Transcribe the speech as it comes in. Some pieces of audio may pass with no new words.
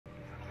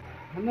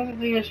Another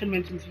thing I should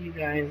mention to you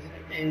guys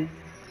is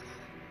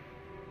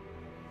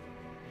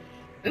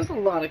there's a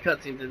lot of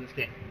cutscenes in this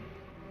game.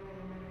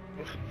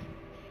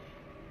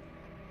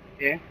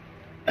 Okay?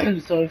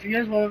 So if you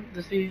guys want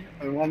to see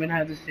or want me to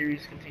have this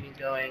series continue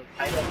going,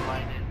 I don't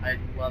mind it. I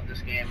love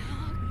this game.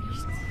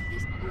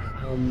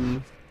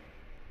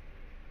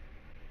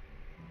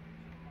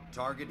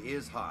 Target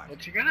is hot.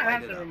 But you're gonna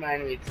have to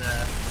remind me to.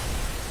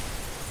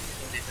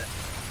 What is that?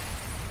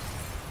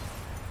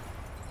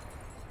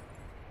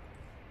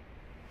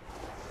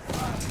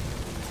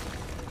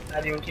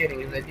 Not even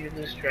kidding. If I do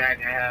lose track,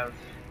 I have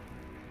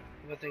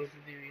other things to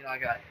do. You know, I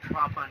got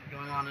prop hunt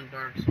going on in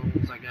Dark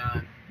Souls. I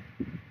got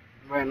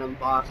random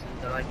bosses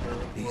that I can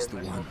record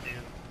myself to.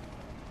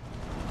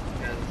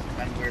 Because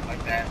I'm weird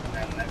like that.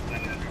 That's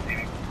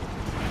everything.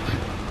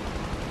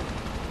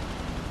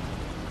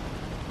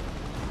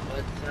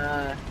 But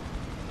yeah,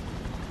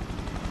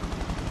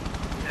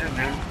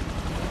 man.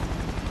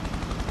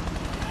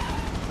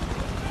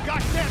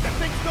 Gosh damn, that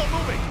thing's still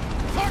moving!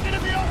 Target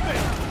in the open!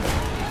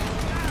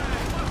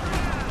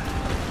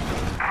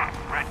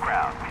 Red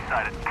crowd, we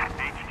sighted. HQ,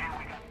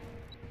 we got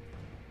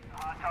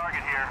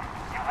target here.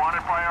 You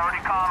wanted priority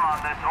comm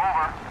on this,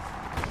 over.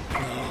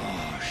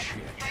 Oh,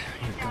 shit.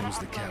 Here comes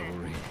the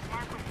cavalry.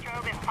 Mark with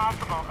strobe if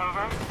possible,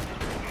 over.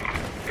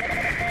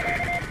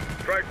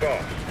 Strike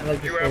boss. I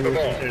like You have the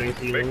ball. Make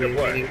the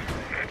play.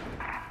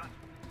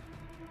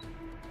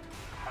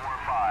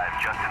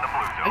 4-5, just in the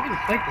blue I zone. can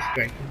fight the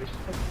strike.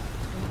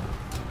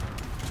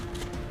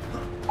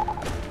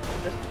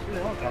 That's two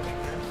helicopters,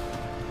 man.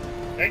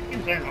 Strike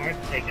teams aren't hard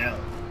to take out.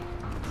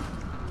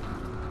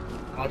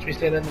 Watch me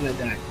say that and I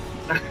die.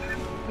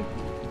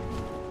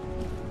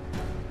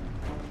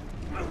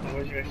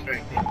 Where's your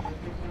strike team?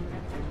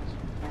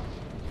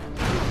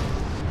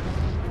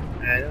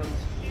 I don't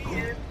see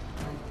it.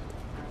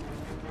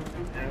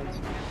 I don't see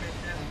it.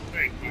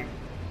 Strike team.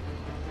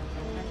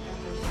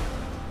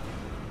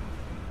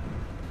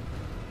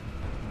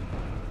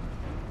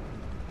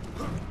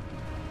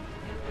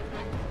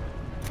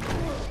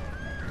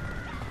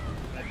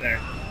 Right there.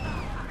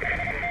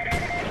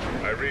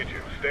 I read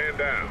you. Stand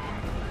down.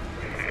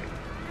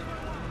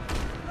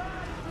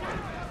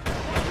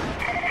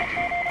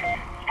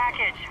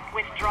 Package,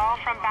 withdraw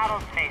from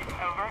battle space,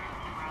 over.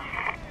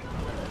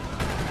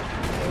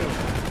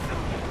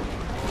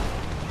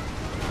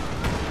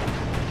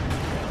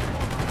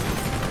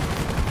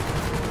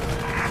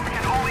 We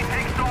can only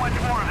take so much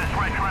more of this,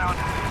 Red crowd.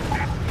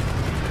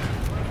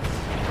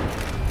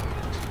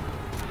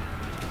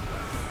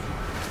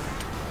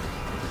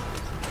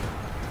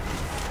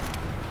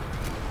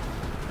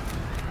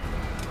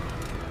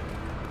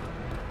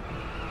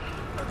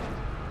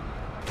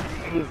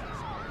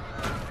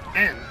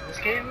 Man, this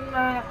game,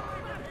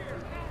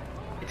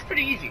 it's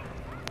pretty easy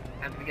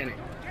at the beginning.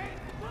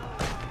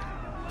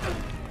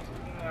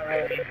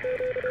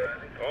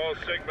 All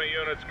Sigma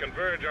units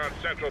converge on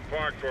Central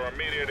Park for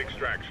immediate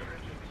extraction.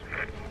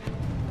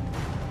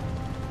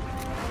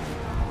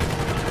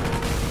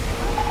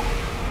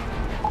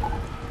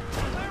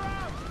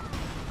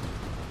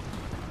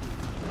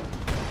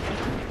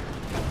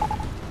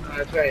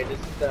 That's right, this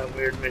is that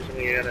weird mission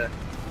where you gotta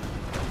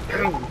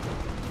go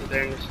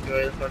there and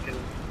destroy the fucking...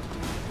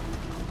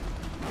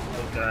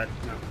 Oh god,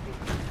 no.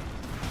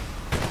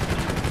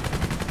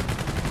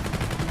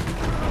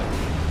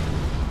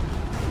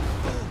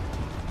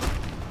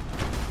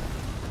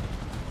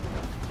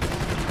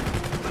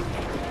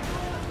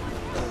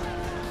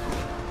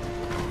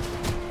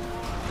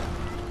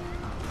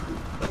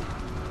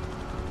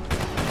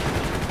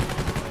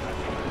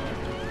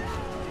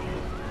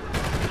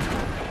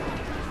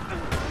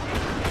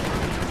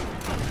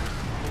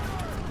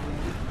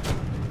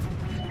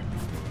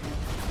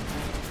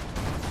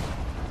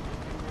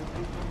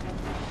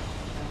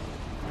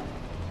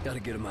 Gotta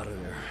get him out of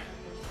there.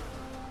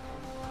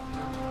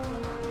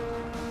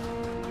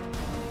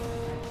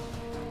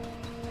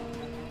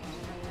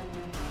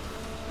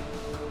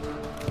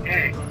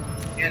 Hey,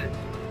 get it.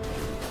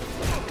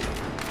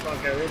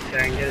 Fuck out this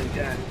guy and get it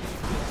done.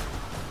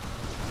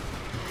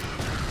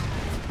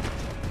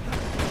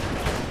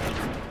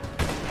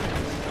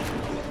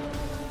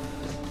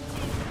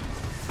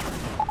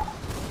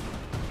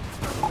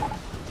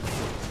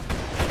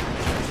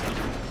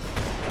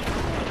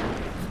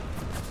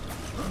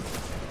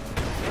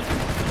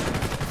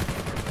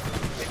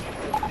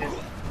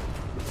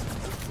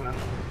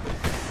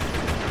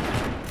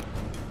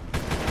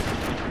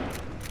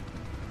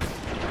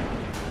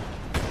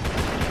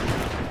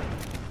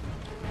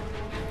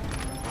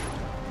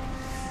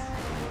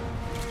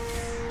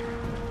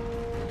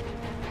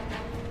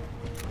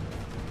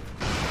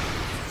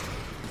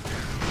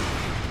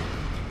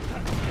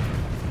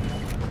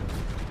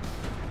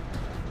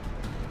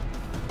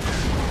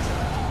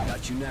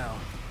 Got you now.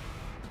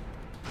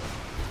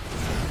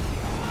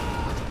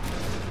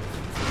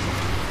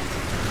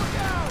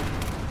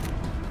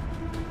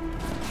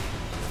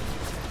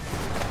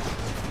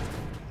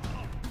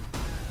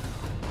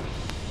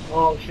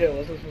 Oh shit,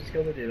 what's I supposed to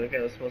kill the dude? Okay,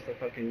 I was supposed to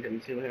fucking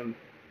conceal him.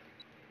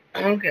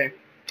 Okay.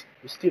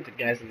 I'm stupid,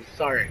 guys, I'm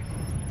sorry.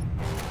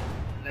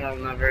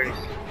 I'm not very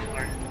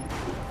smart.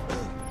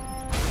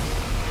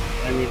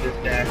 I need this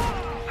guy.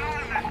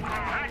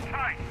 Hang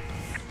tight.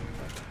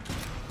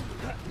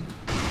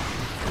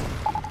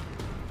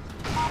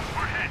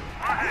 We're hit.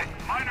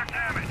 Minor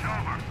damage,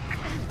 over.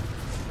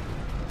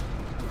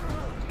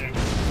 Okay.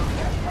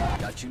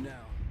 Got you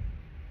now.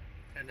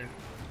 I do.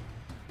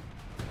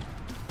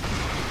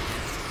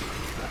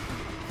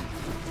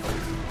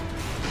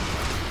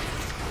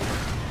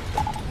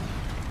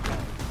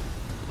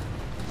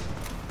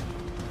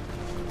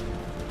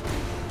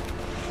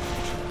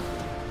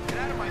 Get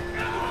out of my face.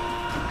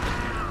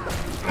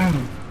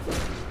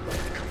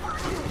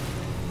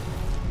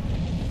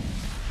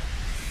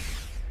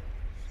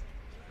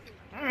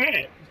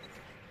 Alright.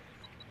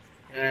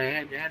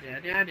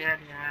 Yeah.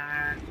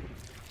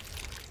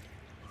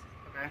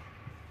 Okay.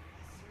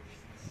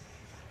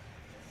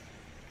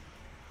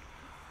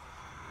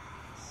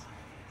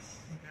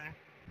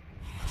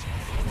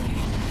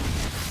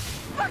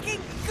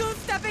 Fucking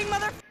goose-stepping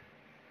mother...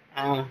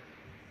 I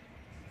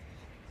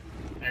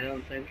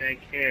don't think I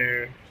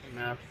care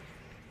enough.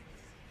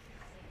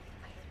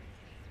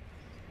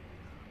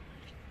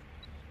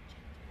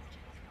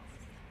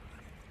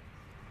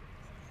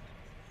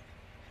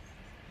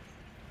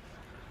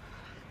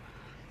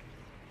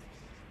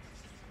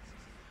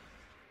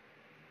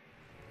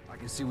 I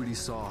can see what he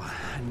saw.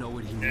 I know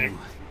what he knew.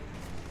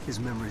 His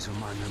memories are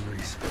my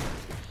memories.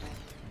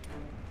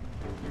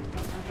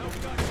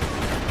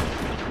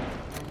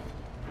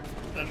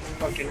 That's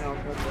fucking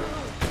helpful.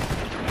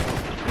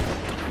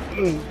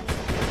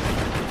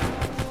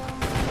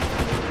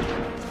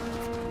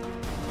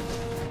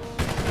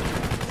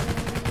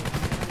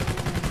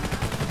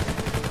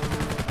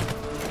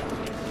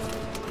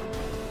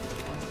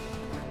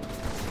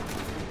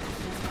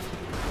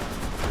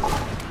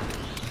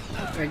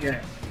 Okay.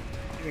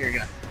 Here you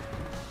go.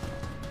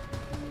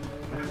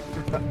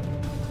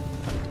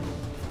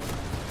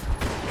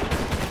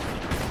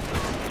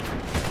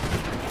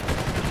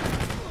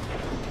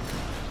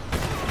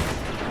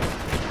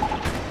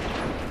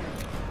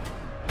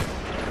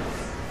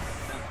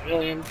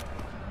 Civilian.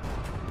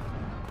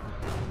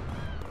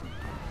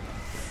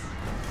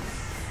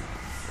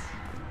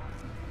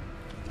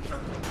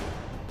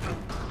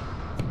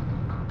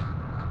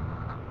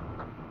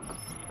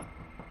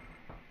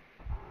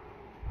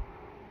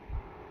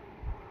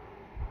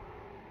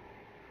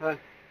 Huh.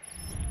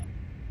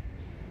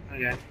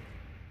 Okay.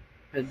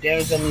 The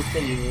damage on the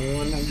city,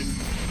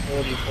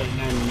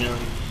 140.9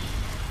 million.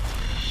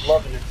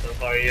 Loving it so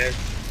far, yeah.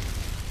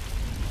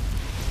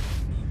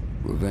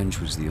 Revenge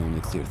was the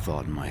only clear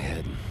thought in my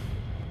head.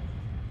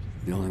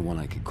 The only one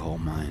I could call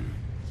mine.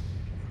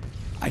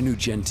 I knew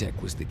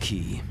Gentek was the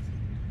key.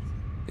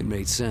 It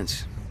made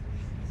sense.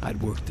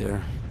 I'd worked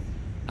there.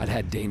 I'd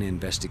had Dana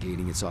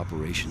investigating its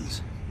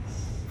operations.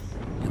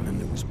 And then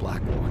there was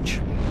Blackwatch.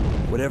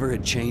 Whatever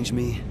had changed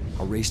me,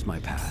 erased my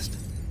past.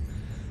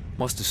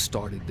 Must have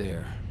started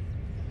there.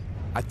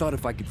 I thought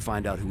if I could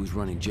find out who was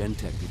running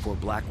Gentek before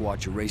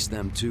Blackwatch erased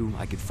them too,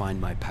 I could find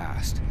my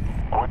past.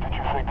 What did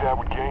you think that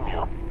would gain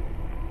you?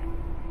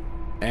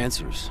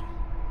 Answers.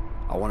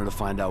 I wanted to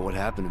find out what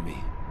happened to me.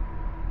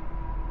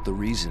 The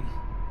reason.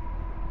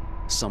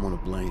 Someone to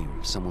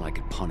blame, someone I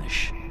could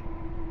punish.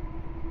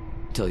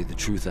 Tell you the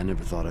truth, I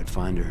never thought I'd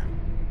find her.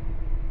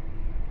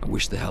 I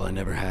wish the hell I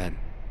never had.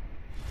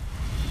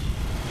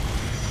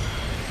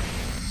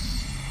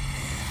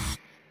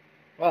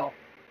 Well,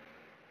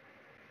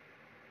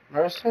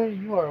 Mercer,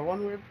 you are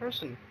one weird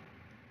person.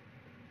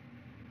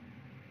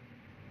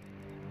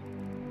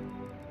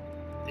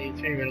 The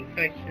favorite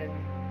infection.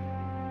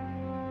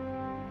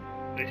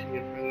 Wishing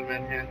it from the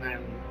Manhattan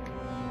Island.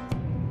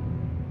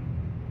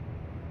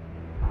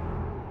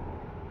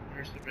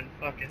 Mercer been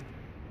fucking.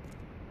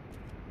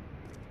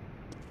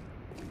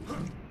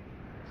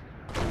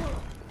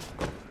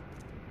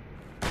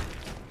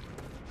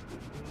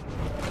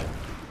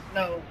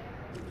 No.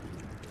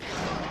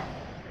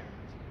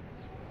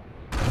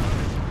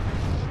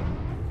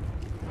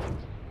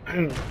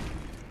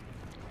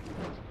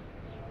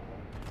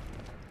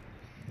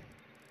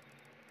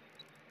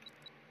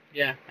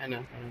 Yeah, I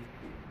know.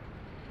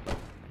 I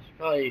should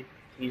probably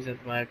use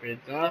that vibrator.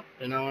 No,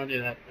 I don't want to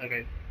do that.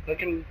 Okay,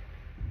 clicking.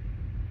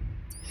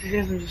 See,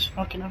 I'm just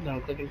fucking up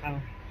now. Clicking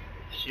power.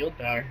 Shield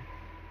power.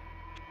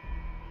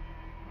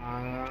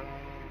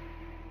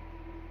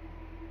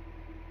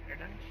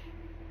 Paradise?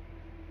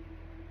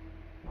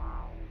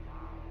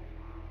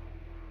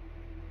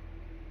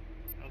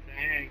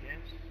 Okay, I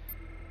guess.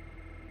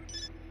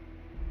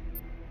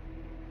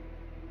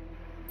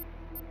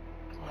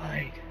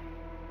 Glide.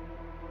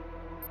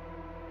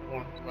 I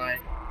want to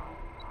glide.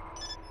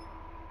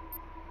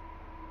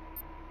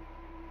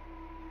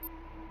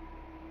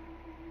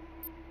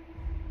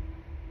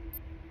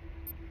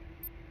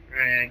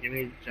 Right, give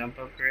me jump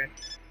upgrade.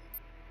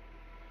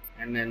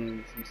 And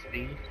then some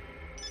speed.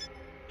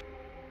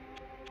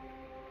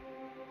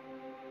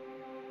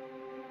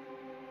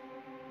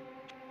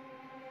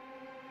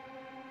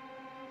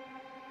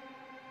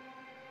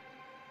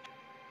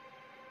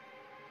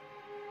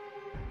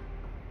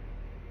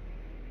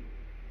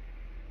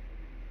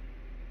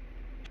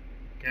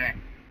 Okay.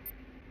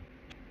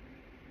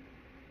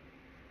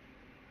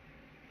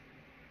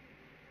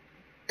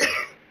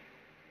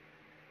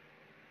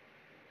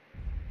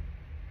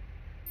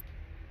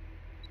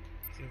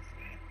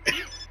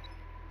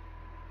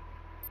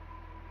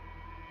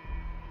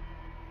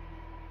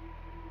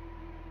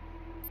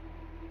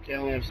 Okay, I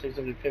only have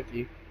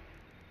 650.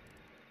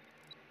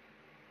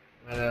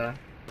 But, I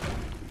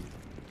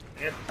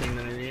got the thing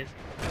that I need.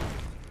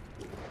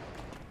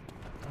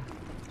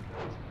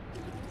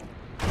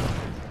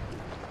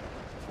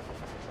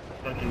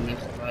 Fucking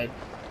misapplied.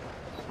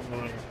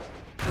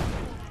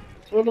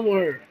 It's one of the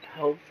more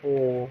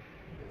helpful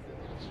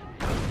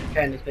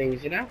kind of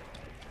things, you know?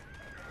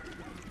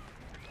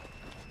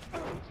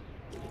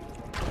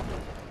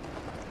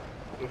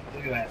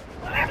 Look at that.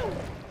 Wow.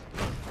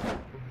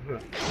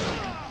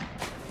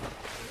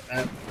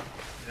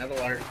 Another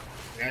water.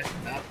 Guys,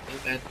 not too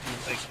bad.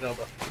 It's like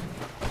Zelda.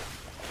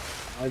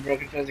 Only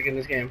broken physics in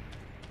this game.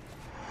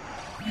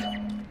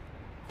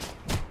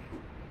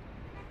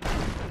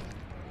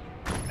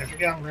 I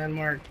forgot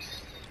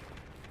landmarks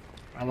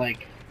are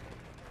like.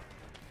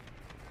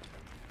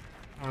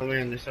 Oh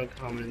man, they're so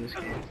common in this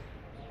game.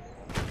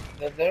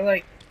 They're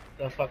like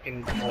the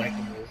fucking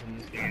collectibles in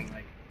this game.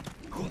 Like,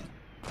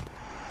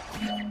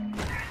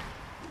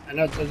 I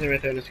know it says it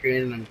right there on the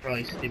screen, and I'm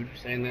probably stupid for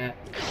saying that.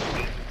 You guys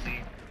can see.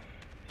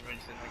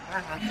 Everybody's saying like,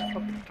 ah, that's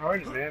fucking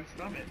retarded, man.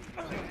 Stop it.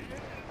 I'm saying, yeah,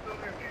 it's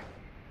over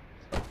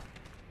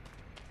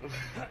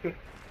here.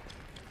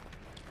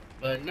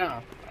 But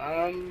no,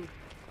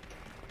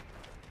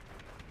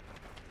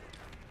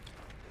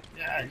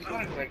 yeah, I just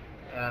want to like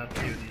a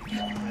few of these.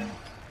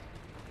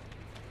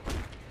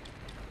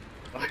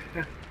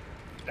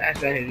 Bash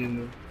that in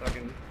the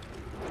fucking.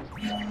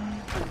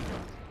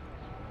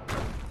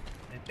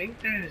 I think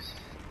there's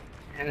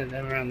 10 of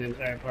them around the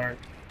entire park.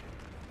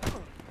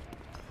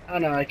 Oh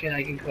no, I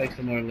can collect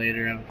some more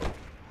later.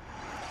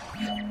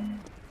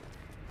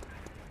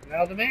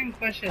 Now the main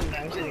question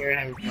I'm sitting here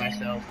having for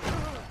myself,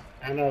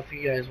 I don't know if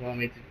you guys want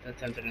me to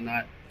attempt it or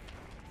not,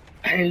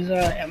 is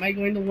am I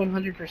going to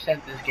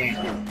 100% this game?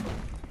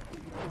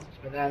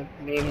 So that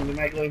meaning, am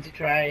I going to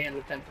try and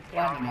attempt to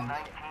platinum this?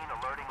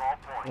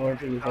 Or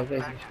 25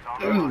 places?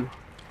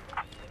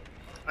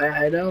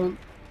 I don't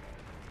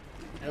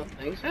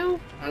think so.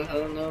 I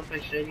don't know if I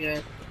should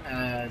yet.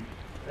 The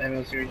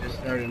ML series just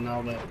started and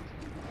all, but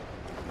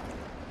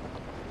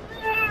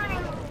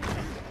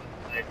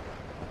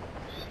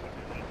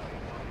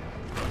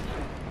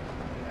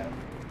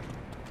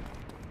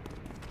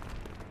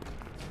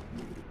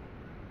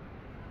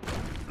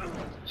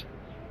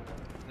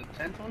the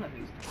 10th one, I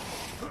think.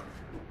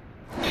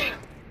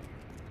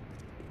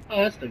 Oh,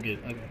 that's still good.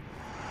 Okay.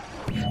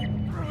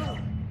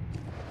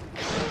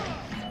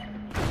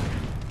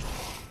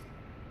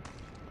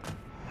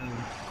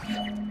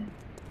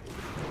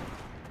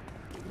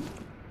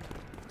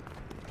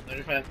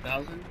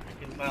 $35,000.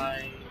 I can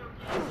buy.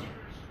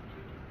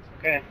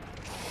 Okay.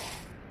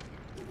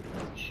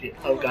 Shit.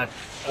 Oh god.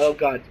 Oh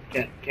god.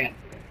 Can't.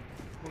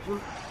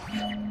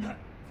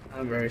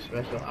 I'm very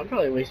special. I'm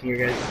probably wasting your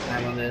guys'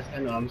 time on this. I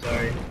know. I'm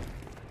sorry.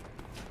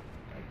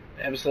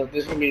 Episode.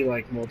 There's gonna be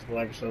like multiple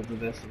episodes of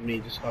this of me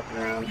just fucking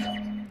around.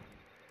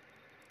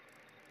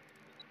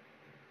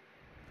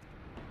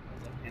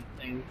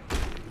 Thing.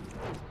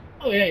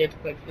 Oh yeah, you have to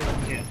collect this.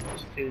 Yeah,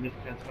 there's 2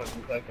 different kinds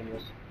of fucking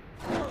collectibles.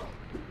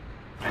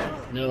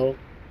 No.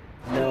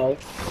 No.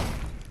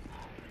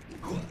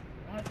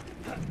 What?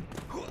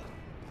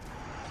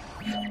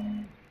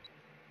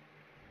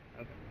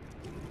 Okay.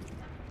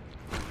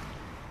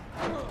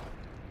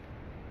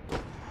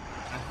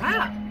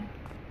 Aha!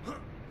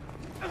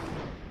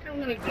 I'm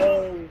gonna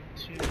go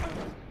to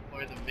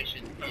where the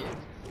mission is,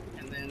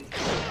 and then.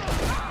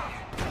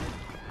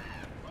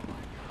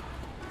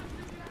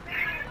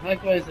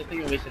 Likewise, I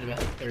think I wasted about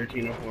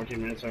 13 or 14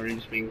 minutes already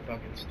just being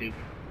fucking stupid.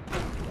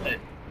 But.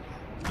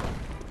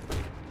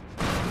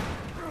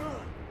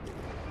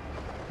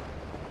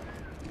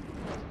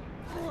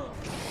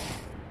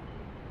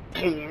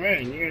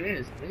 Alright, here it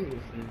is. This is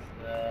mission.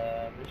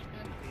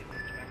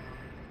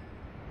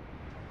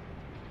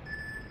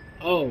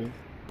 Oh.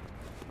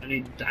 I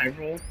need dive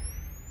roll.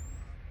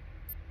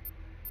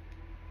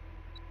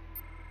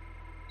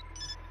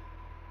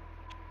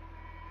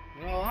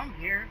 Well, I'm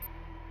here.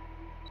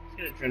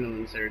 Let's get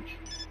adrenaline surge.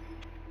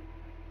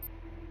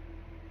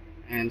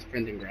 And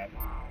sprint and grab.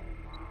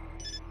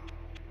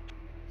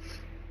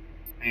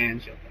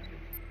 And shield fire.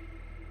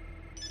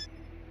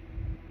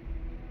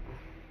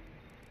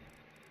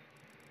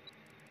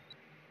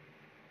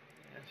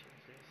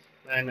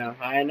 I know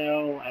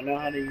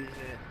how to use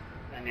it.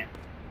 And yeah.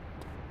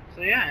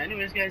 So yeah,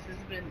 anyways guys, this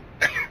has been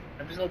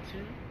episode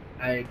 2.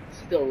 I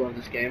still love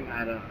this game.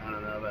 I don't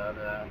know about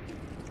I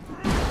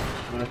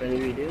don't know if any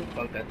of you do.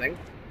 Fuck that thing.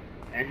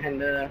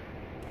 And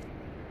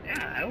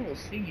yeah, I will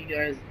see you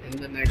guys in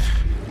the next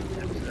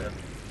episode.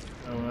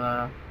 So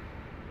I'm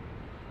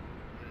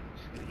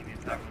just gonna give you a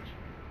package.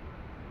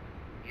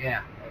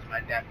 Yeah, that was my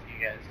dap to you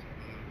guys.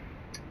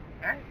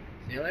 Alright,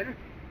 see you later.